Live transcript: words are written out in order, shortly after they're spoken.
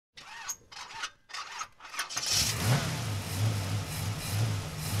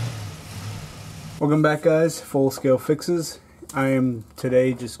Welcome back, guys. Full Scale Fixes. I am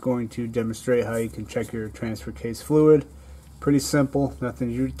today just going to demonstrate how you can check your transfer case fluid. Pretty simple,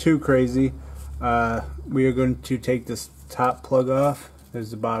 nothing too crazy. We are going to take this top plug off. There's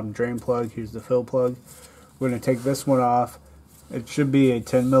the bottom drain plug, here's the fill plug. We're going to take this one off. It should be a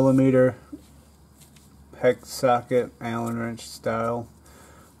 10mm hex socket, Allen wrench style.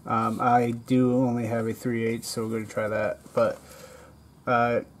 I do only have a 3/8, so we're going to try that. But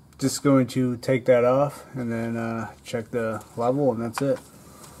just going to take that off and then check the level, and that's it.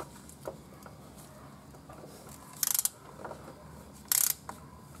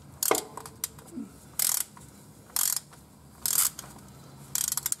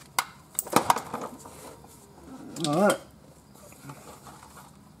 Alright.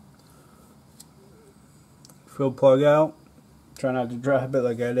 Fill plug out. Try not to drop it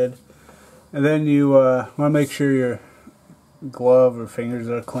like I did. And then you want to make sure your glove or fingers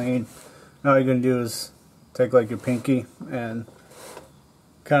are clean. Now all you're going to do is take like your pinky and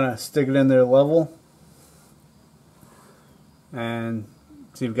kind of stick it in there level. And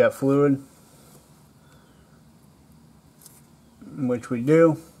see if you've got fluid. Which we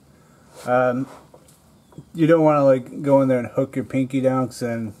do. You don't want to like go in there and hook your pinky down, because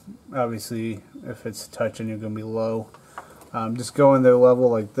then obviously if it's touching you're going to be low. Just go in there level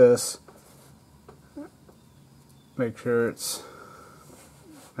like this. Make sure it's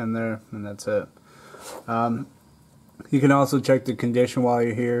in there, and that's it. You can also check the condition while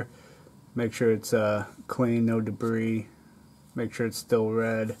you're here. Make sure it's clean, no debris. Make sure it's still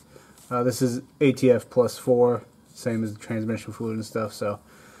red. This is ATF +4, same as the transmission fluid and stuff. So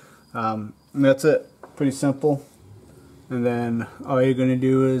that's it. Pretty simple. And then all you're going to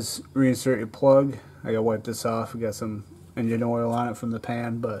do is reinsert your plug. I gotta wipe this off. We got some engine oil on it from the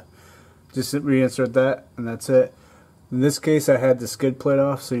pan, but just reinsert that, and that's it. In this case, I had the skid plate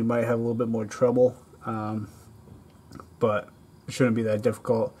off, so you might have a little bit more trouble, but it shouldn't be that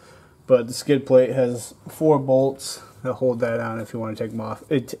difficult. But the skid plate has 4 bolts that hold that on if you want to take them off.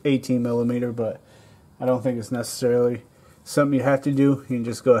 It's 18mm, but I don't think it's necessarily something you have to do. You can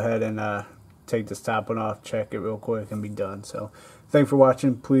just go ahead and take this top one off, check it real quick, and be done. So thanks for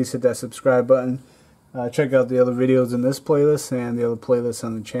watching. Please hit that subscribe button. Check out the other videos in this playlist and the other playlists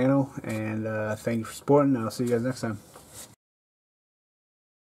on the channel. And thank you for supporting. I'll see you guys next time.